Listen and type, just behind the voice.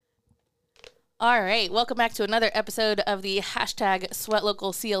All right, welcome back to another episode of the hashtag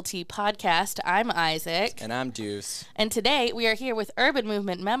SweatLocalCLT podcast. I'm Isaac. And I'm Deuce. And today we are here with Urban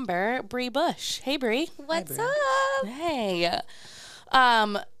Movement member Bree Bush. Hey, Bree. What's Bree. up? Hey.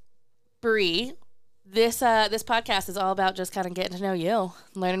 Bree, this podcast is all about just kind of getting to know you,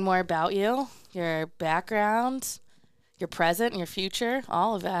 learning more about you, your background, your present, your future,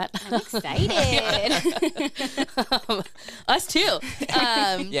 all of that. I'm excited. Us too.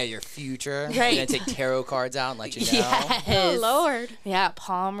 Yeah, your future. Right. You're going to take tarot cards out and let you know. Yes. Oh, Lord. Yeah,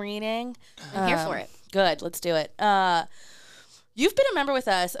 palm reading. I'm here for it. Good, let's do it. You've been a member with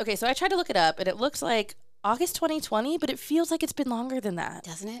us. Okay, so I tried to look it up, and it looks like August 2020, but it feels like it's been longer than that.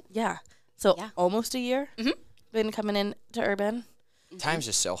 Doesn't it? Yeah. So Yeah. almost a year Mhm. been coming in to Urban. Time's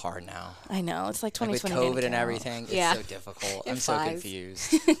just so hard now. I know. It's like Like with 2020. COVID didn't and count. everything, it's Yeah. so difficult. It I'm so flies.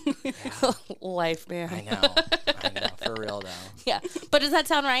 confused. Life, man. I know. For real, though. Yeah. But does that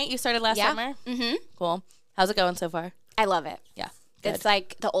sound right? You started last Yeah. summer? Mm-hmm. Cool. How's it going so far? I love it. Yeah. Good. It's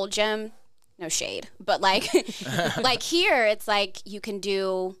like the old gym, no shade, but like, like here, it's like you can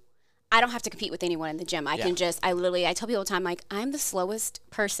do. I don't have to compete with anyone in the gym. I Yeah. can just. I tell people all the time, like I'm the slowest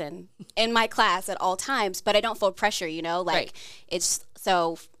person in my class at all times, but I don't feel pressure. You know, like Right. it's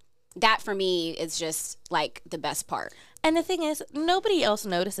so. That for me is just like the best part. And the thing is, nobody else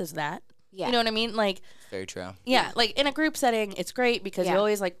notices that. Yeah. You know what I mean? Like, Very true. yeah, like in a group setting, it's great because you Yeah.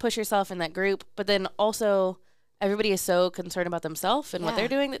 always like push yourself in that group, but then also everybody is so concerned about themselves and what Yeah. they're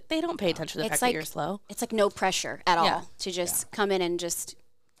doing that they don't pay attention to the It's fact that like- you're slow. It's like no pressure at Yeah. all to just come in and just,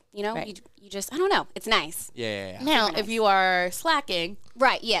 you know, Right. you just, I don't know. It's nice. Yeah. Now, Super if nice. you are slacking,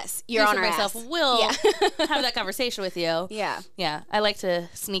 Right. Yes. You're Deuce on and our myself ass. will Yeah. have that conversation with you. Yeah. Yeah, I like to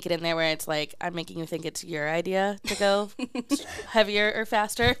sneak it in there where it's like I'm making you think it's your idea to go heavier or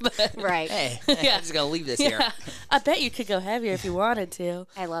faster. But Right. Hey, Yeah. I'm just going to leave this yeah, here. I bet you could go heavier if you wanted to.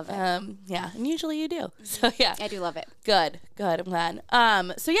 I love it. Yeah, and usually you do. So yeah, I do love it. good. I'm glad.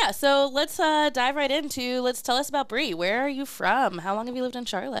 So let's dive right into. Let's tell us about Bree. Where are you from? How long have you lived in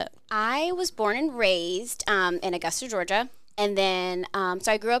Charlotte? I was born and raised in Augusta, Georgia. And then,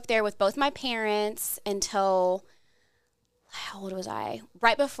 so I grew up there with both my parents until, how old was I?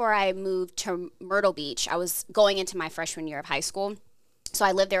 Right before I moved to Myrtle Beach. I was going into my freshman year of high school. So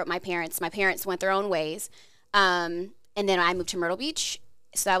I lived there with my parents. My parents went their own ways. And then I moved to Myrtle Beach.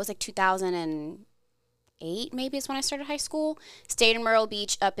 So that was like 2008 maybe is when I started high school. Stayed in Myrtle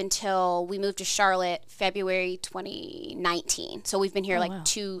Beach up until we moved to Charlotte February 2019. So we've been here wow.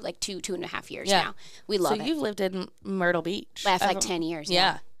 two and a half years Yeah. now. We love so it. you've lived in Myrtle Beach. Last like Um, 10 years.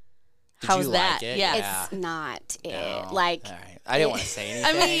 Yeah. Did How's you that? like it? Yeah. Yeah. It's not it. No. Like, All right. I didn't want to say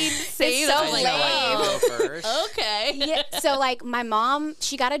anything. I mean, say so that, I like, didn't know lame. I would go first. okay. yeah, so like my mom,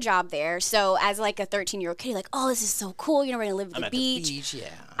 she got a job there. So as like a 13-year-old kid, like, oh, this is so cool. You know, we're going to live at I'm the at beach. the beach, yeah.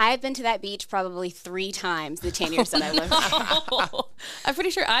 I've been to that beach probably 3 times the 10 years that I lived there. I'm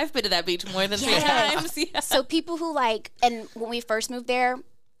pretty sure I've been to that beach more than 3 Yes. times. Yeah. So people who like, and when we first moved there,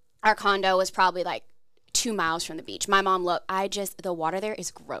 our condo was probably like 2 miles from the beach. My mom looked, the water there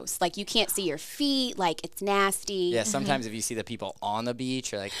is gross. Like you can't see your feet. Like it's nasty. Yeah, sometimes if you see the people on the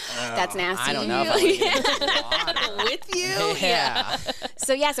beach, you're like, oh, That's nasty. I don't know if I want to get into the water. With you? Yeah.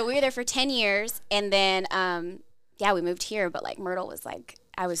 So we were there for 10 years. And then, we moved here. But like Myrtle was like,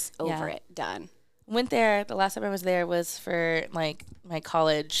 I was over Yeah. it, done. Went there. The last time I was there was for like my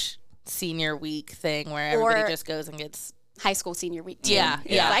college senior week thing where everybody Or- just goes and gets. High school senior week too. Yeah,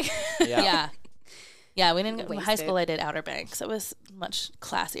 It's yeah. Like, Yeah. Yeah, we didn't go. High Wasted. school I did Outer Banks. It was much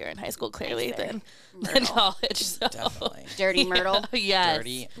classier in high school, clearly, Nicer. than Myrtle. college. So. Definitely. Dirty Myrtle. Yes.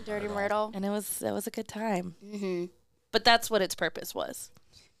 Dirty Myrtle. And that was a good time. Mm-hmm. But that's what its purpose was.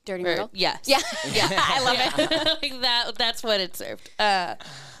 Dirty Or- Myrtle. yes. Yeah. Yeah. I love it. Like that's what it served. All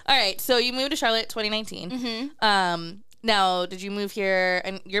right, so you moved to Charlotte 2019. Mm-hmm. Now, did you move here,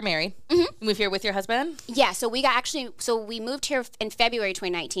 and you're married? Mm-hmm. You moved here with your husband? Yeah, so we moved here in February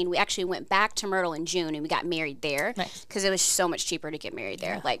 2019. We actually went back to Myrtle in June and we got married there Nice. because it was so much cheaper to get married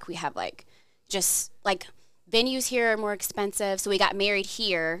there. Like we have just venues here are more expensive. So we got married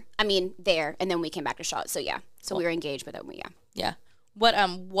there, and then we came back to Charlotte. So yeah, we were engaged, but then Yeah. What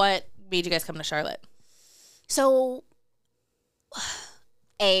made you guys come to Charlotte? So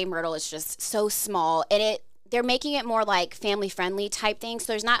Myrtle is just so small, and they're making it more like family friendly type thing.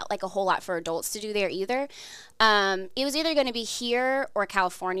 So there's not like a whole lot for adults to do there either. It was either going to be here or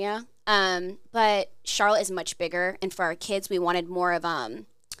California. But Charlotte is much bigger, and for our kids, we wanted more of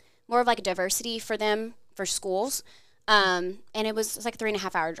like a diversity for them for schools. And it's like a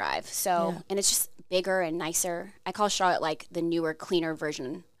 3.5 hour drive. So, Yeah. and it's just bigger and nicer. I call Charlotte like the newer, cleaner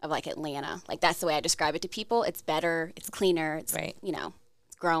version of like Atlanta. Like that's the way I describe it to people. It's better. It's cleaner. It's, Right.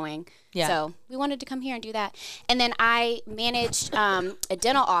 it's growing. Yeah. So we wanted to come here and do that. And then I managed a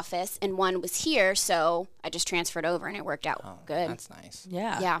dental office, and one was here, so I just transferred over, and it worked out good. That's nice.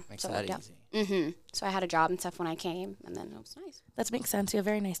 Yeah. Yeah. Makes so it that worked out. easy. So I had a job and stuff when I came, and then it was nice. That makes sense. You have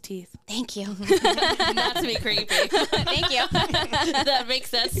very nice teeth. Thank you. Not to be creepy. Thank you. That makes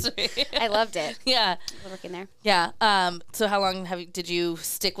sense to me. I loved it. Yeah. Working there. Yeah. So how long did you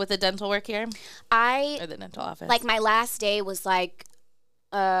stick with the dental work here? Or the dental office? Like my last day was like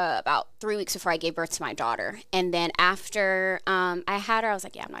about 3 weeks before I gave birth to my daughter. And then after I had her, I was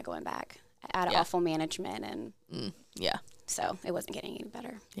like, yeah, I'm not going back. I had awful management, and yeah. so it wasn't getting any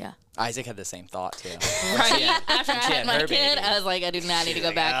better. Yeah. Isaac had the same thought too. Right. After I she had had my her kid, baby. I was like, I do not need to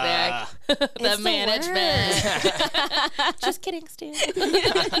go back there. The It's the management. Just kidding, Stu.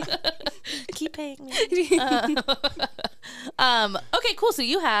 Keep paying me. Okay, cool. So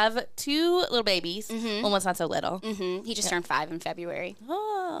you have 2 little babies. One was not so little. He just turned 5 in February.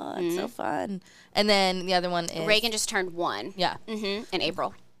 Oh, that's so fun. And then the other one is Reagan just turned 1 Yeah. in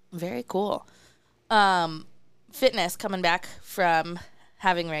April. Very cool. Fitness coming back from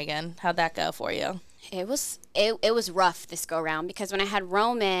having Reagan. How'd that go for you? It was rough this go round because when I had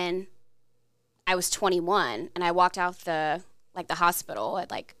Roman, I was 21 and I walked out the hospital at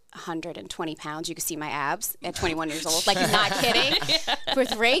like 120 pounds. You could see my abs at 21 years old. Like, not kidding.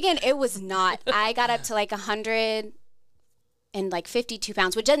 With Reagan, it was not. I got up to like 100 and like 52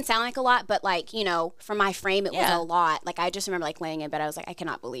 pounds, which doesn't sound like a lot, but like, you know, for my frame, it was a lot. Like, I just remember like laying in bed. I was like, I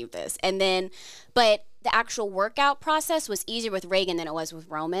cannot believe this. And then, but the actual workout process was easier with Reagan than it was with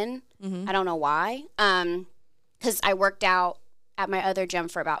Roman. I don't know why. Because I worked out at my other gym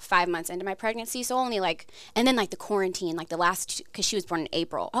for about 5 months into my pregnancy. So only like, and then like the quarantine, like the last, because she was born in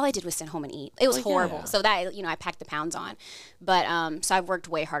April, all I did was sit home and eat. It was horrible. yeah. So that, you know, I packed the pounds on. But so I've worked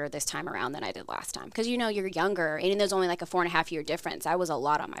way harder this time around than I did last time. Because, you know, you're younger and there's only like a 4.5 year difference. I was a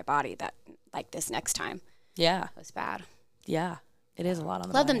lot on my body that, like this next time. Yeah. It was bad. Yeah. It is a lot on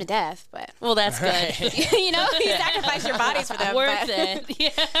the Love them body. to death, but Well, that's good. you know, you sacrifice your bodies for them. Worth but it.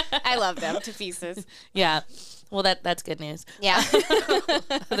 Yeah. I love them to pieces. Yeah. Well, that's good news. Yeah.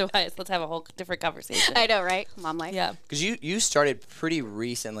 Otherwise, let's have a whole different conversation. I know, right? Mom life. Yeah. Because you started pretty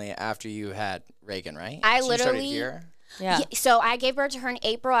recently after you had Reagan, right? I So you started literally- here? Yeah. Yeah, so I gave birth to her in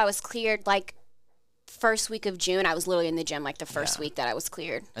April. I was cleared like first week of June. I was literally in the gym like the first week that I was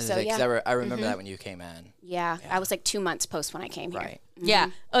cleared. So yeah. I remember that when you came in. Yeah, I was like 2 months post when I came here. Right.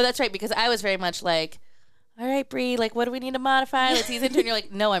 Yeah. Oh, that's right. Because I was very much like, all right, Bree, like, what do we need to modify? Let's ease into it. And you're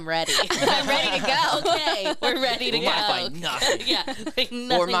like, no, I'm ready. I'm ready to go. Okay. We're ready to We'll go. modify nothing. Yeah. Like, Or nothing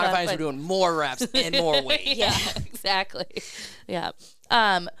modifying is modified. we're doing more reps and more weight. Yeah, exactly. Yeah.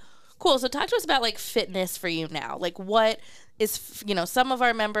 Cool. So talk to us about like fitness for you now. Like what is, you know, some of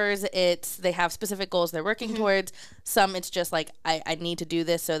our members, they have specific goals they're working towards. Some it's just like, I need to do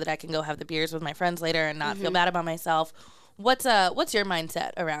this so that I can go have the beers with my friends later and not feel bad about myself. What's your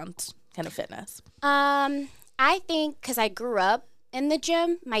mindset around kind of fitness? I think because I grew up in the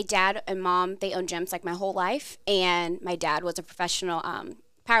gym, my dad and mom, they own gyms like my whole life. And my dad was a professional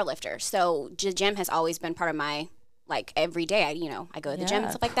powerlifter. So the gym has always been part of my, like every day, I go to the gym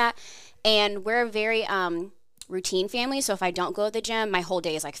and stuff like that. And we're a very routine family. So if I don't go to the gym, my whole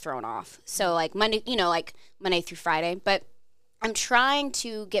day is like thrown off. So like Monday, like Monday through Friday. But I'm trying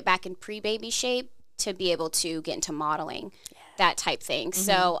to get back in pre-baby shape to be able to get into modeling, that type thing.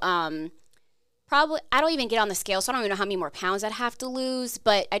 So probably, I don't even get on the scale, so I don't even know how many more pounds I'd have to lose,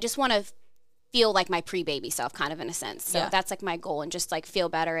 but I just want to feel like my pre-baby self kind of in a sense. So that's like my goal, and just like feel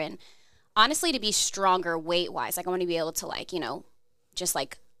better, and honestly to be stronger weight-wise. Like I want to be able to like, just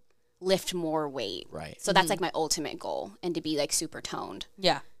like lift more weight. Right. So that's like my ultimate goal, and to be like super toned.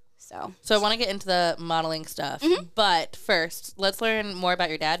 Yeah. So I want to get into the modeling stuff, but first, let's learn more about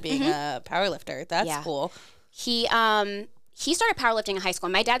your dad being a powerlifter. That's cool. He started powerlifting in high school.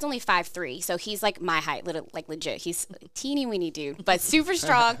 My dad's only 5'3", so he's like my height, like legit. He's a teeny weeny dude, but super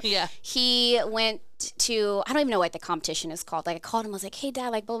strong. Yeah. He went to, I don't even know what the competition is called. Like I called him, I was like, hey dad,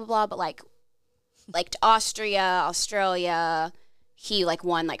 like blah, blah, blah. But like to Austria, Australia, he like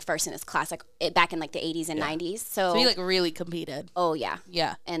won like first in his class, like back in like the 80s and 90s. So he like really competed. oh yeah.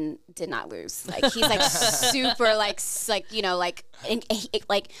 Yeah. And did not lose. Like he's like super like and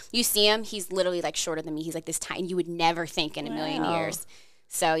like you see him, he's literally like shorter than me. He's like this tiny. You would never think in a million years.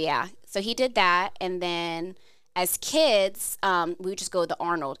 So yeah. So he did that, and then as kids, we would just go to the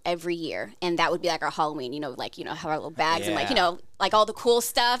Arnold every year, and that would be like our Halloween. Have our little bags and like like all the cool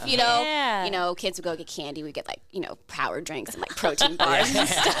stuff. Yeah. Kids would go get candy. We get like power drinks and like protein bars and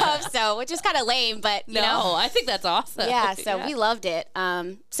stuff. So which is kind of lame, but No, I think that's awesome. yeah, so we loved it.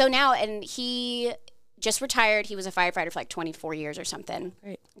 So now, and he just retired. He was a firefighter for like 24 years or something.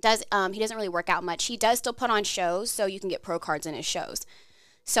 Great. He doesn't really work out much. He does still put on shows, so you can get pro cards in his shows.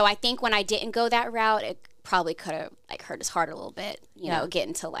 So I think when I didn't go that route, it probably could have like hurt his heart a little bit, you know,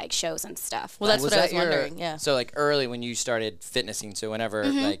 getting to like shows and stuff. Well, that's Was what I was that your- wondering. Yeah. So like early when you started fitnessing, so whenever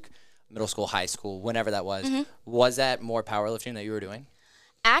like middle school, high school, whenever that was that more powerlifting that you were doing?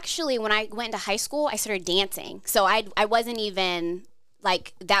 Actually, when I went into high school, I started dancing. So I wasn't even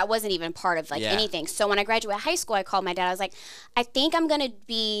like, that wasn't even part of like anything. So when I graduated high school, I called my dad. I was like, I think I'm going to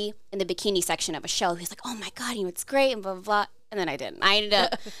be in the bikini section of a show. He's like, oh my God, you know, it's great and blah, blah, blah. And then I didn't.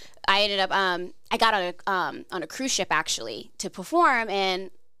 I got on a cruise ship actually to perform,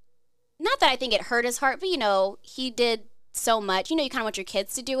 and not that I think it hurt his heart, but you know, he did so much. You know, you kind of want your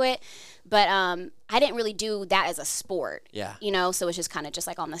kids to do it, but I didn't really do that as a sport. Yeah. You know, so it's just kind of just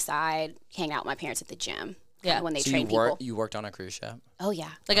like on the side, hanging out with my parents at the gym. Yeah. When they So train people. you worked on a cruise ship? Oh yeah.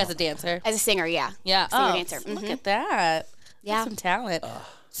 Like as a dancer. As a singer, yeah. Yeah. Singer dancer. Look at that. Yeah. That's some talent.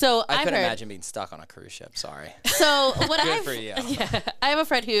 So I I've couldn't heard. imagine being stuck on a cruise ship. Sorry. So what Good for you. Yeah, I have a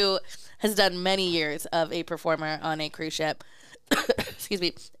friend who has done many years of a performer on a cruise ship. Excuse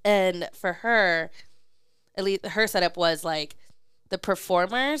me. And for her, at least her setup was like the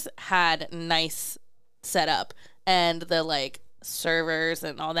performers had nice setup, and the like servers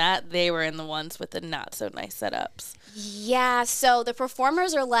and all that, they were in the ones with the not so nice setups. Yeah. So the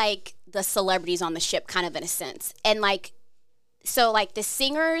performers are like the celebrities on the ship, kind of in a sense, and like. So, like, the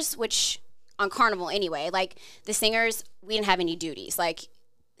singers, which on Carnival anyway, like, the singers, we didn't have any duties. Like,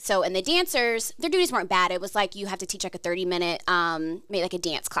 so, and the dancers, their duties weren't bad. It was like you have to teach, like, a 30-minute, maybe, like, a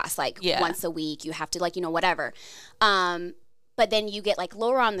dance class, like, once a week. You have to, like, you know, whatever. But then you get, like,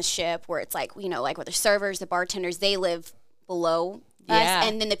 lower on the ship where it's, like, you know, like, where the servers, the bartenders, they live below us.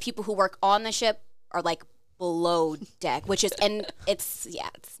 And then the people who work on the ship are, like, below deck, which is, and it's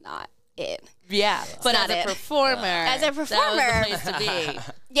not it. Yeah, but not as a it. performer, As a performer. that was the place to be.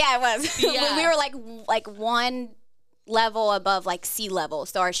 Yeah, it was. Yeah. We were like one level above like sea level.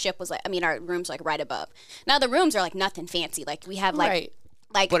 So our ship was like, I mean, our rooms were, like right above. Now the rooms are like nothing fancy. Like we have like, Right.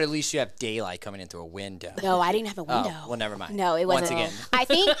 like. But at least you have daylight coming in through a window. No, I didn't have a window. Oh, well, never mind. No, it wasn't. Once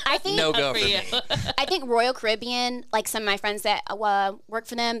again, I think no go for for you. me. I think Royal Caribbean, like some of my friends that work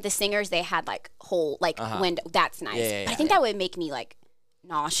for them, the singers, they had like whole like window. That's nice. Yeah, But I think that would make me like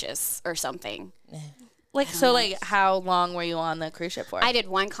nauseous or something. Like so, like how long were you on the cruise ship for? I did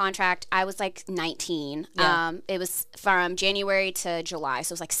one contract. I was like 19. Yeah. It was from January to July,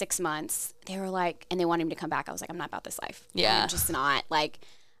 so it was like 6 months. They were like, and they wanted me to come back. I was like, I'm not about this life. Yeah. I'm just not. Like,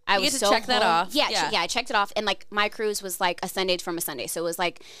 I You was get to so check that home- off. Yeah, Yeah. I checked it off, and like my cruise was like a Sunday from a Sunday, so it was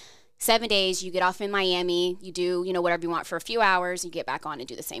like 7 days. You get off in Miami, you do whatever you want for a few hours, you get back on and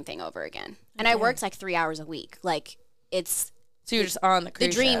do the same thing over again. And I worked like 3 hours a week. Like it's so you're just on the the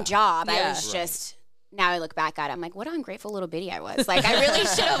cruise dream ship. job. I Yeah. was just. Now I look back at it, I'm like, what an ungrateful little bitty I was. Like, I really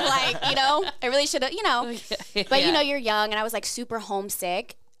should have, like, I really should have, But, Yeah. you're young, and I was, like, super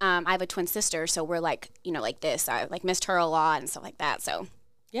homesick. I have a twin sister, so we're, like, like this. I, like, missed her a lot and stuff like that. So,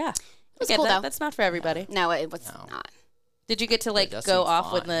 Yeah. was I get cool, that. though. That's not for everybody. no, it was not. Did you get to like does go seem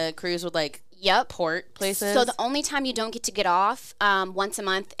off when fun. the cruise would like Yep. port places? So the only time you don't get to get off, once a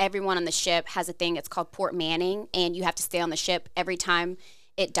month, everyone on the ship has a thing. It's called Port Manning, and you have to stay on the ship every time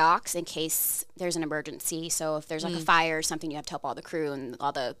it docks in case there's an emergency. So if there's like a fire or something, you have to help all the crew and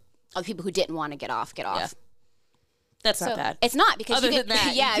all the people who didn't want to get off. That's So not bad. it's not because Other you can, than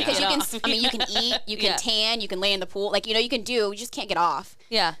that, yeah, you because you get can. off. I mean, you can eat, you can Yeah. tan, you can lay in the pool, like you can do. You just can't get off.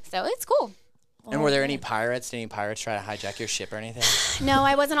 Yeah. So it's cool. And were there any pirates? Did any pirates try to hijack your ship or anything? No,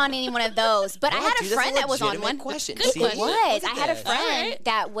 I wasn't on any one of those, but I Oh, had dude, a that's friend that was on legitimate one. question. Good See? question. It Look was. at I had a this. friend Alright.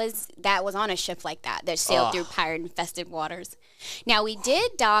 that was on a ship like that sailed through pirate infested waters. Now we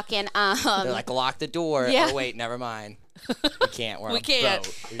did dock in They're like, lock the door. Yeah. Oh, wait, never mind. We can't. We're on a can't.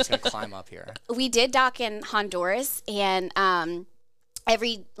 boat. We're just going to climb up here. we did dock in Honduras, and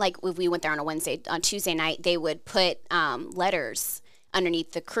every if we went there on Tuesday night, they would put letters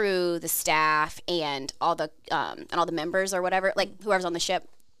underneath the crew, the staff, and all the members or whatever, like whoever's on the ship.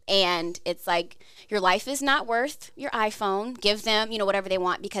 And it's like, your life is not worth your iPhone. Give them, whatever they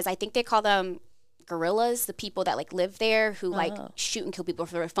want, because I think they call them guerrillas, the people that like live there who like shoot and kill people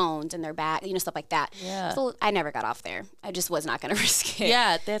for their phones and their back, stuff like that. Yeah. So I never got off there. I just was not going to risk it.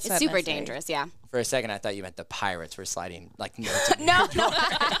 Yeah, that's It's not super necessary. dangerous. Yeah. For a second, I thought you meant the pirates were sliding like notes. No. No.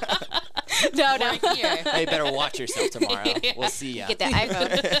 We're here. Hey, better watch yourself tomorrow. We'll see ya. Get that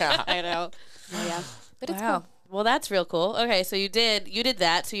iPhone. I know. Oh, yeah. But it's Wow. cool. Well, that's real cool. Okay, so you did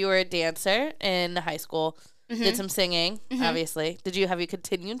that. So you were a dancer in high school. Did some singing, obviously. Have you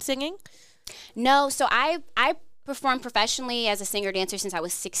continued singing? No, so I performed professionally as a singer dancer since I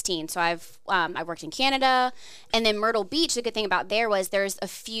was 16. So I worked in Canada, and then Myrtle Beach. The good thing about there was there's a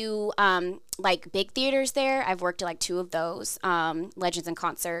few like big theaters there. I've worked at like 2 of those, Legends in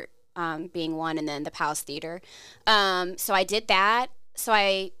Concert being one, and then the Palace Theater. So I did that. So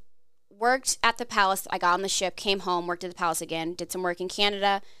I worked at the Palace. I got on the ship, came home, worked at the Palace again, did some work in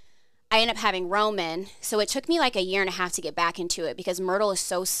Canada. I ended up having Roman, so it took me like a year and a half to get back into it because Myrtle is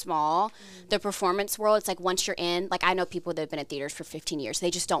so small. The performance world, it's like once you're in, like I know people that have been at theaters for 15 years,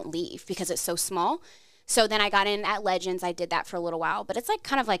 they just don't leave because it's so small. So then I got in at Legends. I did that for a little while, but it's like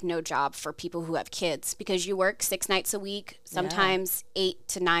kind of like no job for people who have kids because you work 6 nights a week, sometimes 8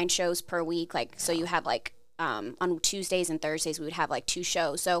 to 9 shows per week. Like, so you have like, on Tuesdays and Thursdays, we would have like 2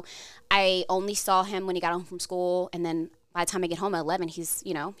 shows. So I only saw him when he got home from school, and then by the time I get home at 11, he's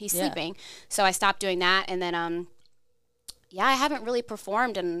sleeping. So I stopped doing that. And then, I haven't really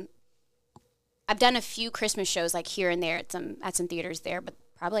performed. And I've done a few Christmas shows like here and there at some theaters there, but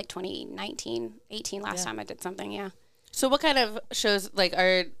probably like 2019, 18 last time I did something. Yeah. So what kind of shows like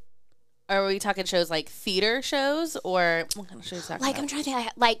are we talking shows like theater shows, or what kind of shows are like, I'm trying to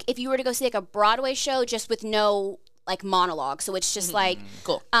think, like if you were to go see like a Broadway show just with no like monologue, so it's just like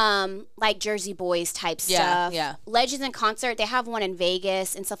cool, like Jersey Boys type stuff. Yeah. Legends in Concert, they have one in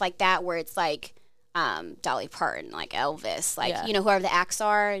Vegas and stuff like that where it's like Dolly Parton, like Elvis, like whoever the acts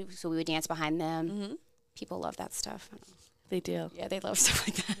are, so we would dance behind them. People love that stuff. They do. Yeah, they love stuff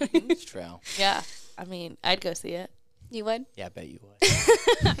like that. It's true. Yeah, I mean, I'd go see it. You would? Yeah, I bet you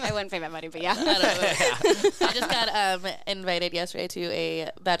would. I wouldn't pay my money, but yeah. I just got invited yesterday to a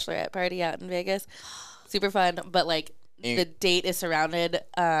bachelorette party out in Vegas. Super fun, but like the date is surrounded.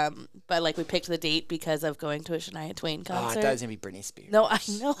 But like we picked the date because of going to a Shania Twain concert. Oh, I thought it was gonna be Britney Spears. No, I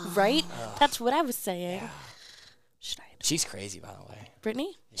know, right? That's what I was saying. Yeah. She's crazy, by the way.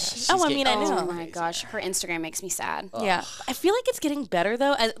 Brittany? Yeah, I mean, I know. Oh my gosh, her Instagram makes me sad. Yeah, I feel like it's getting better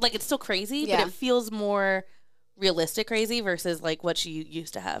though. Like it's still crazy, but it feels more realistic crazy versus like what she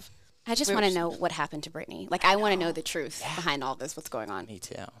used to have. I just want to know what happened to Brittany. Like I want to know the truth behind all this. What's going on? Me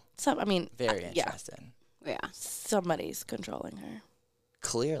too. So I mean, very interested. Yeah. Somebody's controlling her.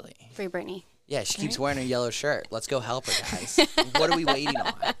 Clearly. Free Brittany. Yeah, she keeps wearing a yellow shirt. Let's go help her, guys. What are we waiting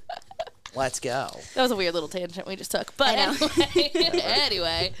on? Let's go. That was a weird little tangent we just took. But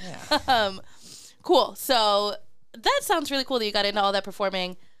anyway. Yeah. Cool. So that sounds really cool that you got into all that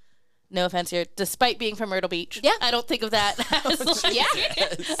performing. No offense here, despite being from Myrtle Beach. Yeah. I don't think of that as like,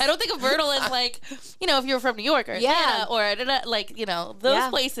 I don't think of Myrtle as like, if you were from New York or Atlanta or like, those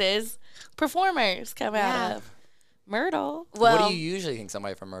places, performers come out of. Myrtle. Well, what do you usually think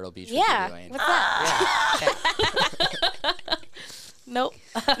somebody from Myrtle Beach would be doing? What's that? Nope.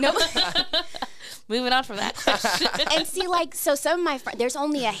 Moving on from that question. And see, like, so some of my friends, there's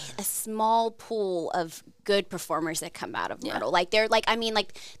only a small pool of good performers that come out of Myrtle. Like, they're like, I mean,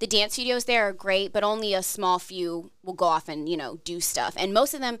 like, the dance studios there are great, but only a small few will go off and, do stuff. And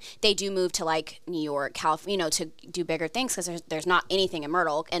most of them, they do move to, like, New York, California, to do bigger things because there's not anything in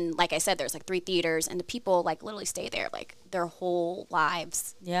Myrtle. And like I said, there's, like, 3 theaters, and the people, like, literally stay there, like, their whole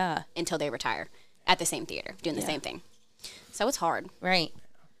lives. Yeah. Until they retire at the same theater, doing the same thing. So it's hard. Right.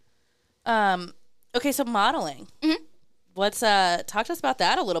 Okay, so modeling. Mm-hmm. Talk to us about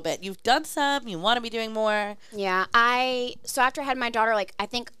that a little bit. You've done some, you want to be doing more. Yeah, so after I had my daughter, like, I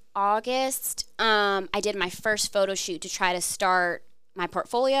think August, I did my first photo shoot to try to start my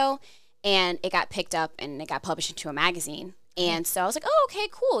portfolio, and it got picked up and it got published into a magazine. And so I was like, oh, okay,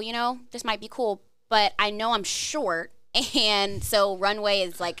 cool, this might be cool. But I know I'm short. And so runway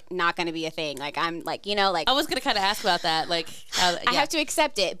is like not going to be a thing. Like I'm like, like I was going to kind of ask about that. Like I have to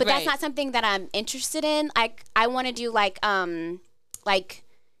accept it, but that's not something that I'm interested in. I want to do like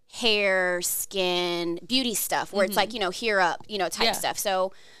hair, skin, beauty stuff where it's like, hair up, type stuff.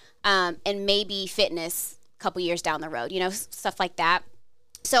 So, and maybe fitness a couple years down the road, stuff like that.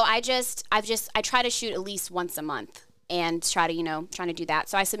 So I try to shoot at least once a month. And trying to do that.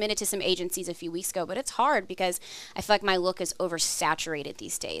 So I submitted to some agencies a few weeks ago, but it's hard because I feel like my look is oversaturated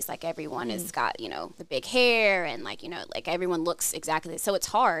these days. Like everyone has got, the big hair and like, like everyone looks exactly. So it's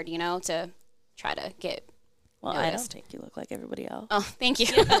hard, to try to get Well, noticed. I don't think you look like everybody else. Oh, thank you.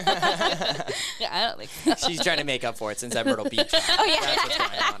 Yeah, I don't think so. She's trying to make up for it since that Myrtle Beach. Oh, yeah. That's what's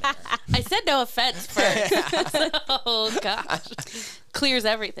going on here. I said no offense first. Oh, gosh. Clears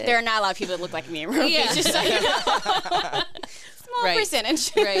everything. There are not a lot of people that look like me in Myrtle Yeah. Beach, just so you know. Small Right.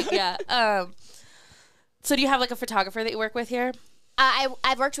 percentage. Right, yeah. So do you have like a photographer that you work with here?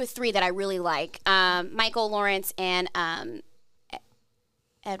 I've worked with 3 that I really like. Michael Lawrence and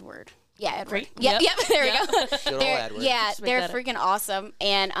Edward. Yeah, Edward. Great. Yep. There we go. Good old Edward. Yeah, Just make they're that up. freaking awesome,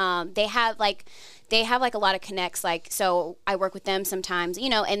 and they have like a lot of connects. Like, so I work with them sometimes,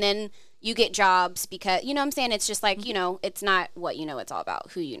 and then you get jobs because what I'm saying. It's just like it's not what you know. It's all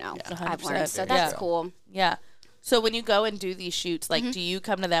about who you know. I've 100%. learned, so Very that's true. cool. Yeah. So when you go and do these shoots, like, do you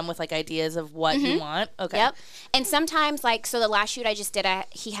come to them with like ideas of what you want? Okay. Yep. And sometimes, like, so the last shoot I just did,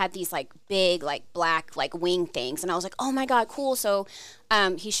 he had these like big, like black, like wing things, and I was like, oh my god, cool. So,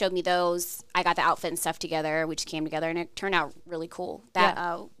 he showed me those. I got the outfit and stuff together. We just came together, and it turned out really cool. That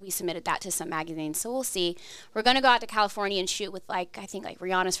we submitted that to some magazines. So we'll see. We're gonna go out to California and shoot with I think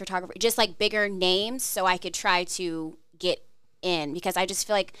Rihanna's photographer, just like bigger names, so I could try to get in, because I just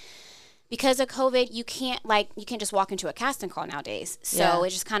feel like, because of COVID, you can't just walk into a casting call nowadays. So it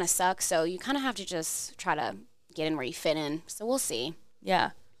just kind of sucks. So you kind of have to just try to get in where you fit in. So we'll see.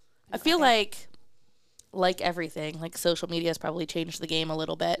 Yeah. I feel like everything, like social media has probably changed the game a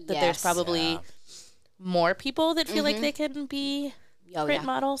little bit. That there's Yes. probably more people that feel like they can be Oh, print yeah.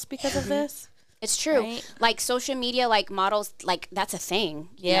 models because of this. It's true. Right. Like social media, like models, like that's a thing.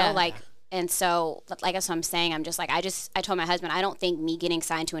 You Yeah. know, like, and so like that's what I'm saying. I'm just like, I told my husband, I don't think me getting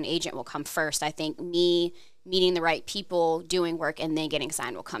signed to an agent will come first. I think me meeting the right people, doing work, and then getting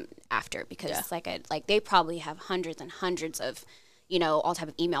signed will come after, because they probably have hundreds and hundreds of, all type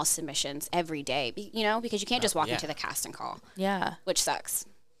of email submissions every day, because you can't just walk into the casting call, Yeah. which sucks.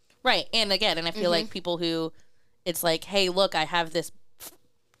 Right. And again, I feel like people who, it's like, hey, look, I have this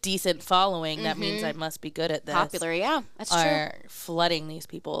decent following. That means I must be good at this. Popular, yeah, that's true. Are flooding these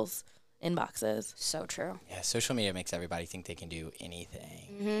people's inboxes. So true. Yeah, social media makes everybody think they can do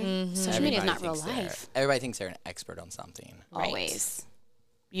anything. Social media is Everybody not real thinks they're- life. Everybody thinks they're an expert on something. Right. Always.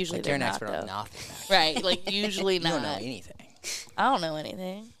 Usually Like they're you're an not, expert though. on nothing. actually. Right. Like usually You not. don't know anything. I don't know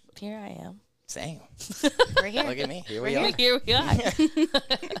anything. But here I am. Same. We're here. Look at me. Here we are. Here we are.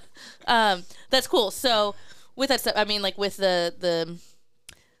 That's cool. So with that stuff, I mean, like with the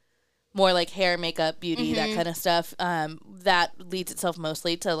more like hair, makeup, beauty, that kind of stuff, that leads itself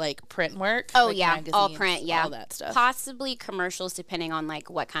mostly to like print work. Oh like yeah, all magazines, print, yeah, all that stuff. Possibly commercials, depending on like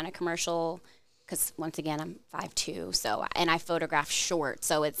what kind of commercial. Because once again, I'm 5'2", so and I photograph short,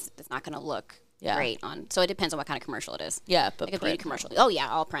 so it's not going to look great on. So it depends on what kind of commercial it is. Yeah, but Like a beauty print. commercial. Oh yeah,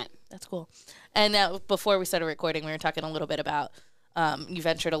 all print. That's cool. And now, before we started recording, we were talking a little bit about you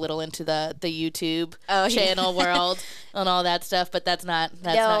ventured a little into the YouTube channel world and all that stuff, but that's not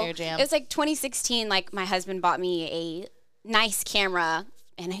your jam. It was like 2016. Like my husband bought me a nice camera.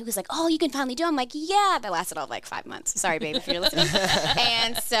 And he was like, "Oh, you can finally do it." I'm like, "Yeah." That lasted all like 5 months. Sorry, babe, if you're listening.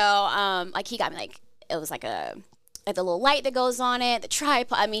 And so, like, he got me like, it was like the little light that goes on it, the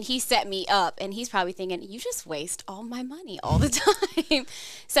tripod. I mean, he set me up, and he's probably thinking, "You just waste all my money all the time."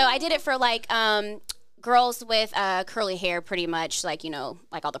 So I did it for like girls with curly hair, pretty much, like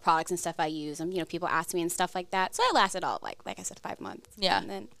like all the products and stuff I use, and people ask me and stuff like that. So it lasted all like I said, 5 months. Yeah. And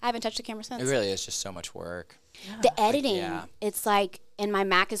then I haven't touched the camera since. It really is just so much work. The editing, yeah. it's like, and my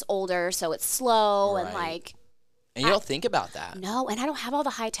Mac is older, so it's slow and Right. like. And you don't think about that. No, and I don't have all the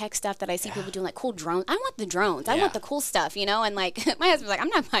high tech stuff that I see people doing, like cool drones. I want the drones. I want the cool stuff, And like my husband's like, I'm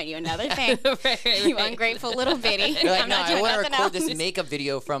not buying you another thing. You ungrateful little bitty. You're like, I'm no, not I doing want to nothing record else. this makeup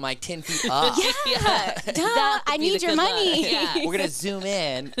video from like 10 feet up. Yeah, duh. That would I be need the your good luck. money. Yeah. We're going to zoom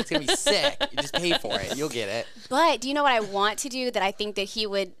in. It's going to be sick. You just pay for it. You'll get it. But do you know what I want to do that I think that he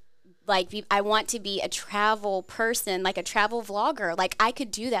would like? I want to be a travel person, like a travel vlogger. Like I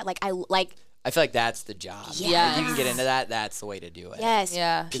could do that. Like I feel like that's the job. Yes. If you can get into that, that's the way to do it. yes,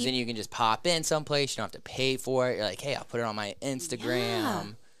 Yeah. Because then you can just pop in someplace. You don't have to pay for it. You're like, hey, I'll put it on my Instagram. Yeah.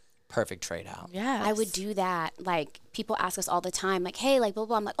 Perfect trade out. Yeah. I would do that. Like people ask us all the time, like, hey, like blah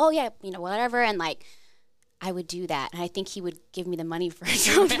blah. I'm like, oh yeah, whatever, and like. I would do that, and I think he would give me the money for a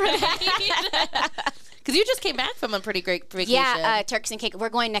drone for that. Because you just came back from a pretty great vacation. Yeah, Turks and Caicos. We're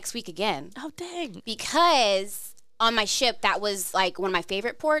going next week again Oh, dang. because on my ship that was like one of my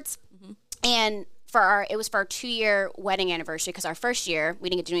favorite ports, and it was for our 2-year wedding anniversary because our first year we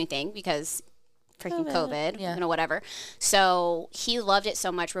didn't get to do anything because freaking COVID, Yeah. whatever. So he loved it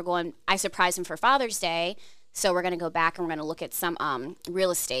so much. I surprised him for Father's Day. So we're going to go back and we're going to look at some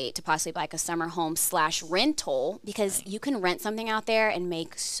real estate to possibly buy like a summer home / rental because you can rent something out there and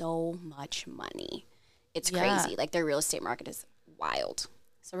make so much money. It's Yeah. crazy. Like their real estate market is wild.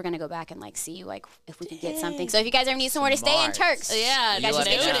 So we're going to go back and like see like if we can get something. So if you guys ever need somewhere to stay in Smart. Turks, Yeah, you guys let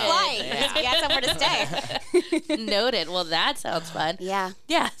should me get your know. flight. Yeah. You got somewhere to stay. Noted. Well, that sounds fun. Yeah.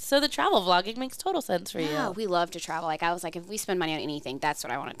 Yeah. So the travel vlogging makes total sense for Yeah, you. we love to travel. Like I was like, if we spend money on anything, that's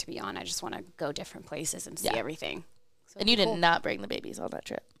what I want it to be on. I just want to go different places and see Yeah. everything. So And you did cool. not bring the babies on that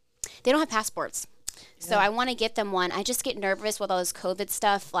trip. They don't have passports. So I want to get them one. I just get nervous with all this COVID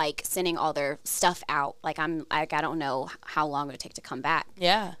stuff, like sending all their stuff out. Like I don't know how long it would take to come back.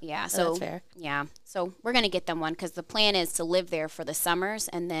 Yeah. Yeah. No, So that's fair. yeah. So we're gonna get them one because the plan is to live there for the summers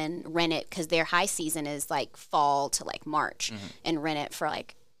and then rent it because their high season is like fall to like March, and rent it for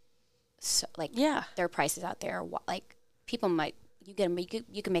like, so like Yeah. their prices out there. Like people might you can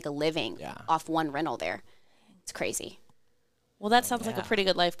make a living Yeah. off one rental there. It's crazy. Well, that sounds like a Yeah. pretty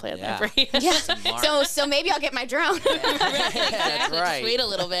good life plan Yeah. then for you. Yeah. Smart. So maybe I'll get my drone. That's Just right. wait a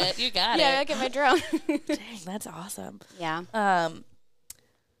little bit. You got Yeah, I'll it. get my drone. Dang, that's awesome. Yeah.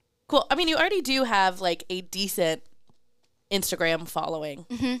 Cool. I mean, you already do have like a decent Instagram following.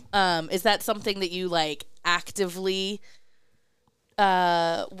 Is that something that you like actively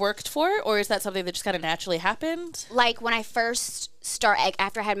worked for, or is that something that just kind of naturally happened? Like when I first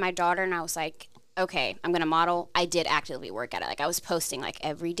after I had my daughter and I was like, okay, I'm going to model, I did actively work at it. Like I was posting like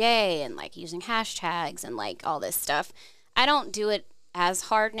every day and like using hashtags and like all this stuff. I don't do it as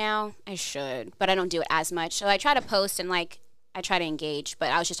hard now. I should, but I don't do it as much. So I try to post and like I try to engage, but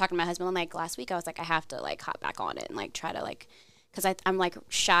I was just talking to my husband like last week. I was like, I have to like hop back on it and like try to like, because I'm like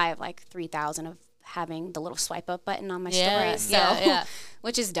shy of like 3,000 of having the little swipe up button on my Yeah, stories. So, yeah.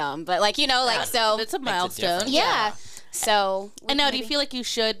 which is dumb, but like, you know, like, so It's a Makes a milestone. difference. yeah. So And now, do you maybe- feel like you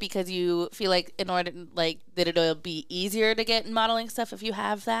should because you feel like in order like that it'll be easier to get modeling stuff if you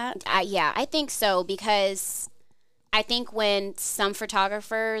have that? Yeah, I think so because I think when some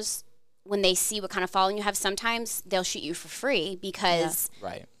photographers, when they see what kind of following you have, sometimes they'll shoot you for free because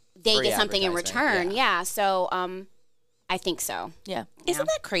Right. they Free get something in advertisement, return. yeah. Yeah. So I think so. Yeah. Isn't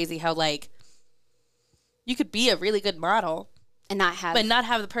that crazy how like you could be a really good model And not have but not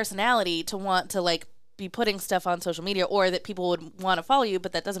have the personality to want to like be putting stuff on social media, or that people would want to follow you,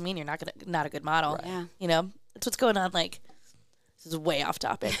 but that doesn't mean you're not a good model. Right. Yeah. You know, that's what's going on. Like, this is way off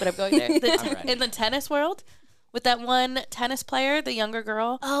topic, but I'm going there. I'm ready. In the tennis world, with that one tennis player, the younger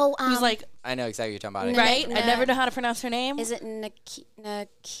girl, Oh, who's like, I know exactly what you're talking about. right? I no. never know how to pronounce her name. is it Naki?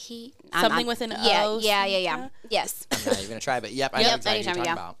 Something with an O, Yeah. something? Yes. I'm not even gonna try, but yep, I know Yep, exactly what you're anytime, talking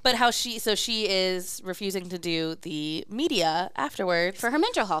yeah. about. But how she is refusing to do the media afterwards. For her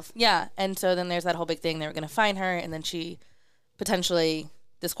mental health. Yeah, and so then there's that whole big thing. They were going to fine her, and then she potentially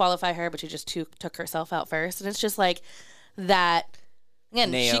disqualify her, but she just took herself out first. And it's just like that.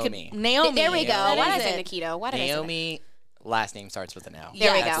 Again, she Naomi. could Naomi. There we go. That Why is did I say it. Nikito? Why did I say Naomi, last name starts with an L.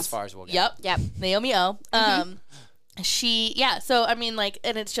 There we That's go. as far as we'll get. Yep. that? Yep. Naomi O. So I mean, like,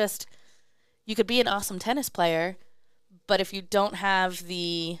 and it's just you could be an awesome tennis player, but if you don't have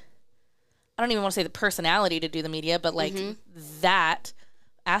the, I don't even want to say the personality to do the media, but like that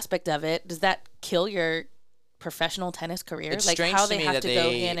aspect of it, does that kill your professional tennis career? It's like strange how to they me have that to go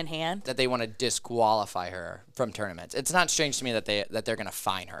they- hand in hand. That they want to disqualify her from tournaments. It's not strange to me that they're gonna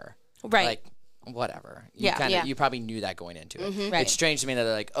fine her. Right. Like whatever. Yeah. Yeah. You probably knew that going into it. Right. It's strange to me that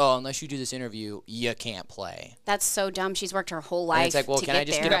they're like, oh, unless you do this interview, you can't play. That's so dumb. She's worked her whole And life. it's like, well, to can get I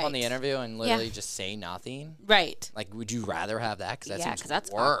just there. get up on Right. the interview and literally just say nothing? Right. Like, would you rather have that? Because that Yeah, seems 'cause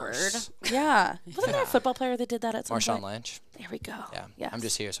that's worse. Yeah. Wasn't there a football player that did that at some Marshawn point? Lynch. There we go. Yeah. Yes. I'm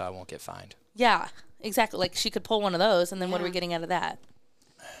just here so I won't get fined. Yeah, exactly. Like she could pull one of those, and then what are we Yeah. getting out of that?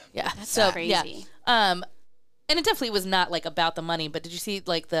 Yeah, That's so crazy. yeah. And it definitely was not like about the money, but did you see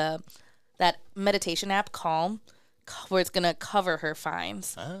like that meditation app Calm, where it's gonna cover her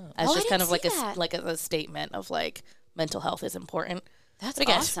fines Oh. as Oh, I just kind didn't of like see that. like a statement of like mental health is important. That's But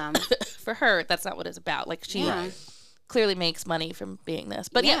again, awesome. for her, that's not what it's about. Like she Yeah. clearly makes money from being this,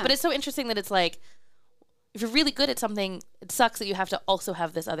 but yeah, Yeah. but it's so interesting that it's like. If you're really good at something, it sucks that you have to also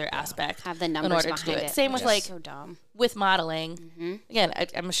have this other aspect Have the in numbers order to do behind it. it. Same with Yes. like So dumb. with modeling. Again,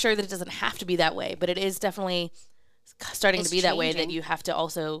 I'm sure that it doesn't have to be that way, but it is definitely starting It's to be that way that changing. you have to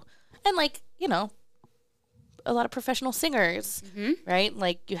also, and like, you know, a lot of professional singers, right?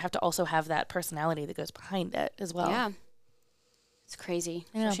 Like you have to also have that personality that goes behind it as well. Yeah. It's crazy.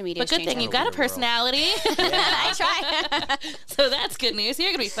 Yeah. Social media. But good thing you've got a Weird world. personality. I try. So that's good news. You're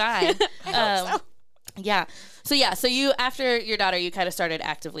gonna be fine. Yeah. So you after your daughter, you kind of started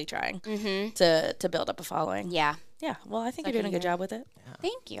actively trying to build up a following. yeah. Yeah. Well, I think you're doing a good job with it.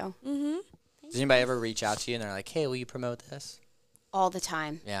 Thank you. Does anybody ever reach out to you and they're like, hey, will you promote this? All the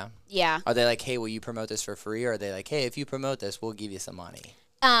time. Yeah. Yeah. Are they like, hey, will you promote this for free? Or are they like, hey, if you promote this, we'll give you some money?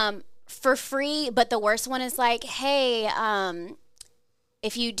 For free, but the worst one is like, hey,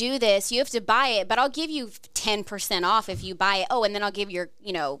 if you do this, you have to buy it, but I'll give you 10% off if you buy it. Oh, and then I'll give your,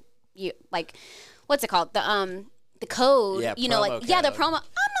 you like, what's it called? The code, Yeah, the promo promo.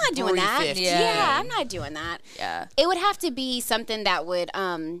 I'm not doing that. 350. Yeah, I'm not doing that. Yeah. It would have to be something that would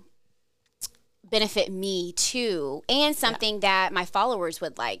benefit me too, and something that my followers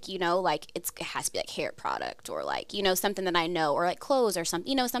would like, you know, like it has to be like hair product or like, you know, something that I know, or like clothes or something,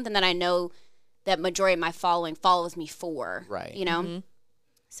 you know, something that I know that majority of my following follows me for, Right. you know?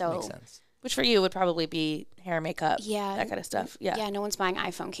 So Makes sense. Which for you would probably be hair, makeup, yeah, that kind of stuff. Yeah. yeah, no one's buying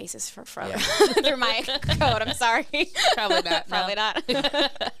iPhone cases for Yeah. through my code. I'm sorry. Probably not. Probably not.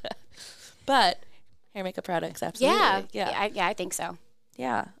 But hair, makeup products, absolutely. Yeah, I think so.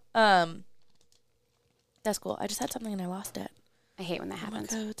 Yeah. That's cool. I just had something and I lost it. I hate when that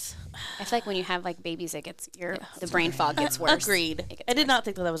happens. Codes. I feel like when you have like babies, it gets the brain fog gets worse. Agreed. It gets I did worse. not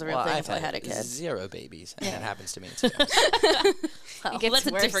think that was a real Well, thing I've until I had a kid. 0 babies, and that happens to me too. Well, gets that's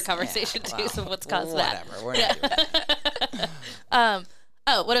a worse. different conversation too. Well, So what's caused that? whatever. We're not doing that.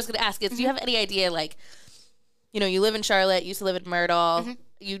 Oh, what I was going to ask is, do you have any idea, like, you know, you live in Charlotte, you used to live in Myrtle,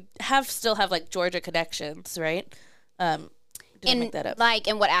 you still have like Georgia connections, right? Didn't make that up. Like,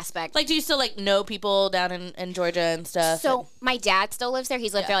 in what aspect? Like, do you still like know people down in Georgia and stuff? So my dad still lives there.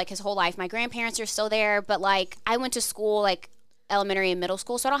 He's lived there like his whole life. My grandparents are still there, but like I went to school like elementary and middle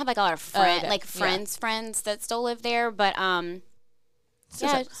school, so I don't have like a lot of friends that still live there. But so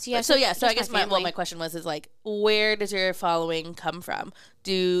I guess my question was is like, where does your following come from?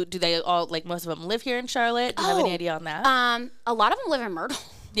 Do they all, like, most of them live here in Charlotte? Do you have any idea on that? a lot of them live in Myrtle.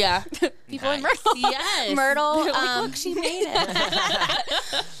 Yeah. People in Nice. Myrtle. Yes. Myrtle. They're like, look, she made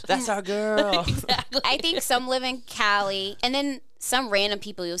it. That's our girl. Exactly. I think some live in Cali, and then some random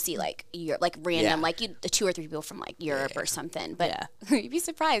people you'll see like random like 2 or 3 people from like Europe or something. But you'd be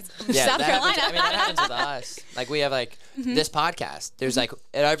surprised. Yeah, South that Carolina. happens, I mean, that happens with us. Like, we have like this podcast. There's like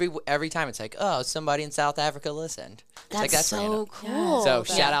every time it's like, oh, somebody in South Africa listened. It's like, that's so random. cool. So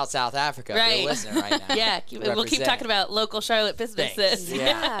shout out South Africa if Right. you're listening right now. Yeah, we'll keep Represent. talking about local Charlotte businesses. Thanks.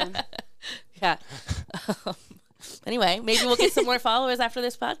 Yeah. Yeah. Anyway, maybe we'll get some more followers after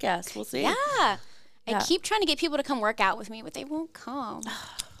this podcast. We'll see. Yeah. I Yeah. keep trying to get people to come work out with me, but they won't come. I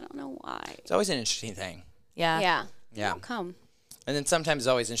don't know why. It's always an interesting thing. Yeah. Yeah. They Yeah. won't come. And then sometimes it's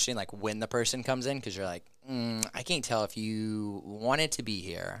always interesting, like, when the person comes in, because you're like, I can't tell if you wanted to be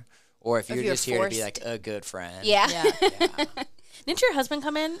here or if you're you're just here to be forced. like a good friend. Yeah. Yeah. Didn't your husband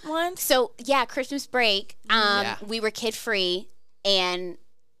come in once? So yeah, Christmas break. Yeah. We were kid free, and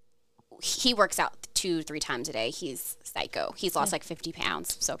he works out 2-3 times a day. He's psycho. He's lost like 50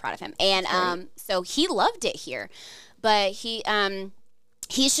 pounds. So proud of him. And so he loved it here, but he's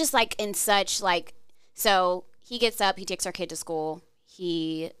just like in such like, so he gets up, he takes our kid to school,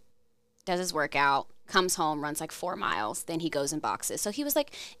 he does his workout, comes home, runs like 4 miles, then he goes and boxes. So he was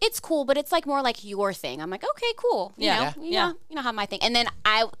like, it's cool, but it's like more like your thing. I'm like, okay, cool. You Yeah. know, you know how my thing. And then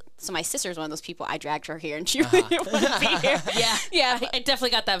so my sister's one of those people, I dragged her here and she really didn't want to be here. Yeah. Yeah. I definitely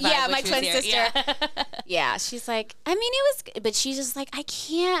got that vibe. Yeah, when my she was twin here. sister. Yeah. Yeah, she's like, I mean, it was, but she's just like, I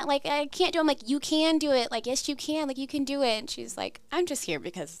can't do it. I'm like, you can do it. Like, yes, you can. Like, you can do it. And she's like, I'm just here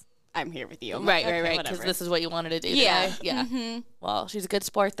because I'm here with you. I'm Right, like, right, okay, right. Because whatever. this is what you wanted to do. Yeah. Today. Yeah. Well, she's a good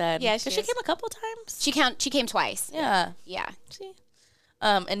sport then. Yeah, 'Cause she she is. came a couple times. She came twice. Yeah. Yeah. See.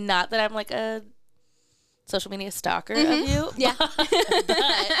 And not that I'm like a social media stalker of you. Yeah.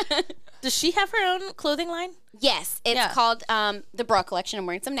 But does she have her own clothing line? Yes, it's Yeah. called the Bra Collection. I'm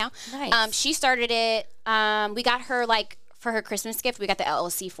wearing some now. Nice. She started it. We got her like for her Christmas gift. We got the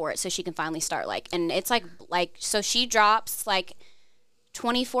LLC for it, so she can finally start like. And it's like so she drops like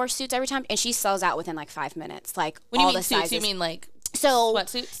 24 suits every time, and she sells out within like 5 minutes. Like When all you mean the suits, sizes. you mean like so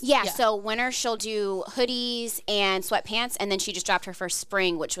sweatsuits? Yeah, so winter she'll do hoodies and sweatpants, and then she just dropped her first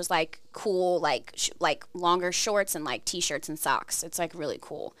spring, which was like cool, like longer shorts and like t-shirts and socks. It's like really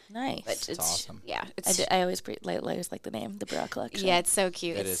cool. Nice. But it's awesome. Yeah, I always like the name, the Bra Collection. yeah, it's so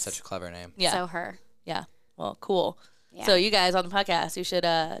cute. It It's is such a clever name. Yeah. so her. Yeah. Well, cool. Yeah. So you guys on the podcast, you should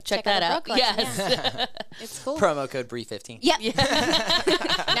check that out out. the Bra Collection, Yes. It's cool. Promo code BRIE15. Yep. Now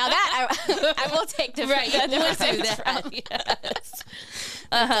that I will take the Right. You the would do receipts that. from. Yes.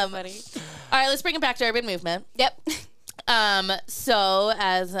 All right. Let's bring it back to Urban Movement. Yep. So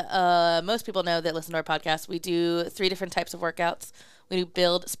as most people know that listen to our podcast, we do 3 different types of workouts. We do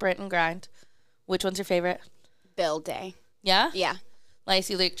build, sprint, and grind. Which one's your favorite? Build day. Yeah? Yeah. Like,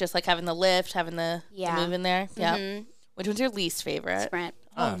 you like just like having the lift, having the move in there? Yeah. Which one's your least favorite? Sprint.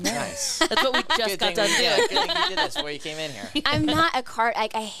 Oh, nice. That's what we just Good got thing done we- doing. yeah, good thing you did this before you came in here. I'm not a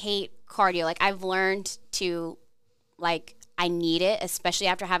like I hate cardio. Like I've learned to like I need it, especially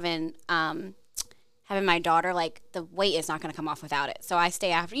after having my daughter. Like the weight is not going to come off without it. So I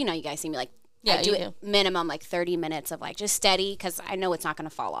stay after. You know, you guys see me like Yeah, I do you it minimum like 30 minutes of like just steady because I know it's not going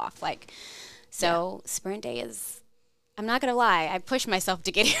to fall off. Like so sprint day is. I'm not gonna lie, I pushed myself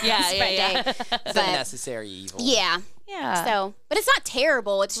to get here Yeah, on sprint yeah. day. It's a necessary evil. Yeah. Yeah. So, but it's not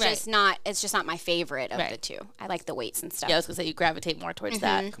terrible. It's Right. just not. It's just not my favorite of Right. the two. I like the weights and stuff. Yeah, I was gonna say you gravitate more towards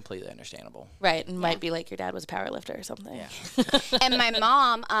that, Completely understandable. right? And might be like your dad was a power lifter or something. Yeah. And my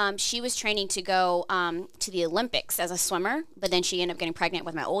mom, she was training to go to the Olympics as a swimmer, but then she ended up getting pregnant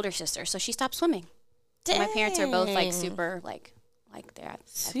with my older sister, so she stopped swimming. So my parents are both like Dang. super like they're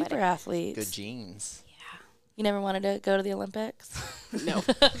Super athletic. athletes. Good genes. You never wanted to go to the Olympics? No,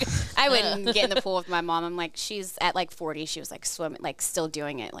 I wouldn't get in the pool with my mom. I'm like, she's at like 40. She was like swimming, like still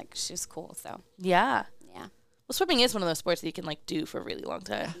doing it. Like she was cool. So Yeah. yeah, Well, swimming is one of those sports that you can like do for a really long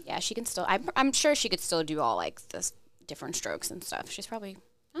time. yeah, she can still. I'm sure she could still do all like this different strokes and stuff. She's probably.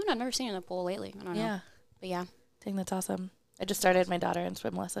 I don't know. I've never seen her in the pool lately. I don't know. Yeah. But yeah, I think that's awesome. I just started my daughter in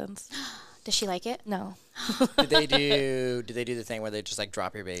swim lessons. does she like it? No. Did they do the thing where they just like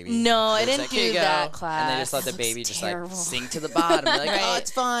drop your baby? No, I It's didn't like, "Here do you go," that class. And they just let the That baby looks just terrible. like sink to the bottom. They're like, oh, Right.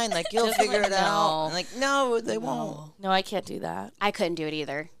 it's fine. Like you'll Just figure let it me out. know. And like, no, they won't. No, I can't do that. I couldn't do it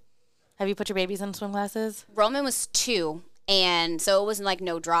either. Have you put your babies in swim classes? Roman was 2, and so it wasn't like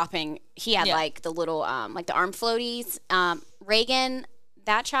no dropping. He had Yeah. like the little like the arm floaties. Reagan,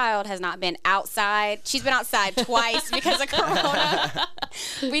 that child has not been outside. She's been outside twice because of Corona.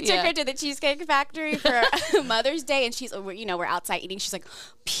 We took Yeah. her to the Cheesecake Factory for Mother's Day, and she's we're outside eating. She's like,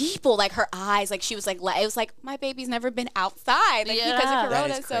 people, like her eyes, like she was like, it was like my baby's never been outside like, because Yeah. of That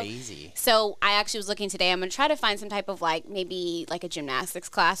Corona. is crazy. So I actually was looking today. I'm gonna try to find some type of like maybe like a gymnastics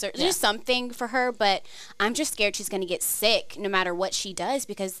class or just something for her. But I'm just scared she's gonna get sick no matter what she does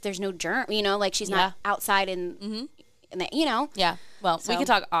because there's no germ. You know, like she's not outside in the, you know. Yeah. Well, we So- can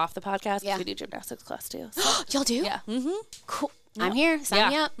talk off the podcast because Yeah. we do gymnastics class too. So. Y'all do? Yeah. Mm-hmm. Cool. I'm here. Sign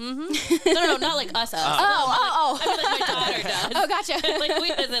me Yeah. up. No, not like us. Oh. I mean, like my daughter does. Oh, gotcha. Like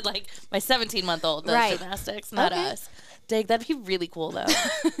we visit like my 17-month-old does Right. gymnastics, not Okay. us. Dig, that'd be really cool though.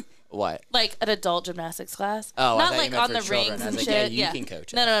 What? Like an adult gymnastics class. Oh, I not thought you like meant on for the children. rings I was and like, shit. yeah, you can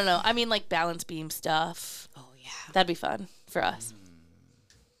coach it. No. I mean like balance beam stuff. Oh yeah. That'd be fun for us.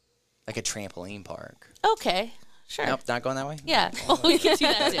 Like a trampoline park. Okay. Sure. Nope, not going that way. Yeah. Well, we can do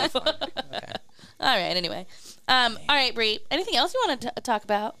that too. All right. Anyway. All right, Bree. Anything else you want to talk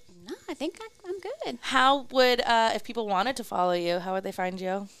about? No, I think I'm good. How would if people wanted to follow you? How would they find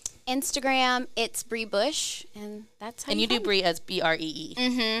you? Instagram, it's Bree Bush, and that's how And you do find Bree as BREE.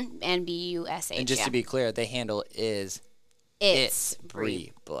 me. And BUSH. And just yeah. to be clear, the handle is it's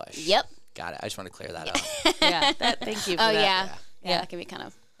Bree Bush. Yep. Got it. I just want to clear that up. Yeah. Thank you. For Oh that. yeah. Yeah. Yeah, that can be kind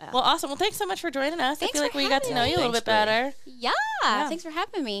of. Well, awesome. Well, thanks so much for joining us. Thanks I feel like for we got to having know me. you a little Thanks, bit Bree. better. Yeah. Thanks for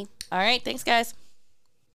having me. All right. Thanks, guys.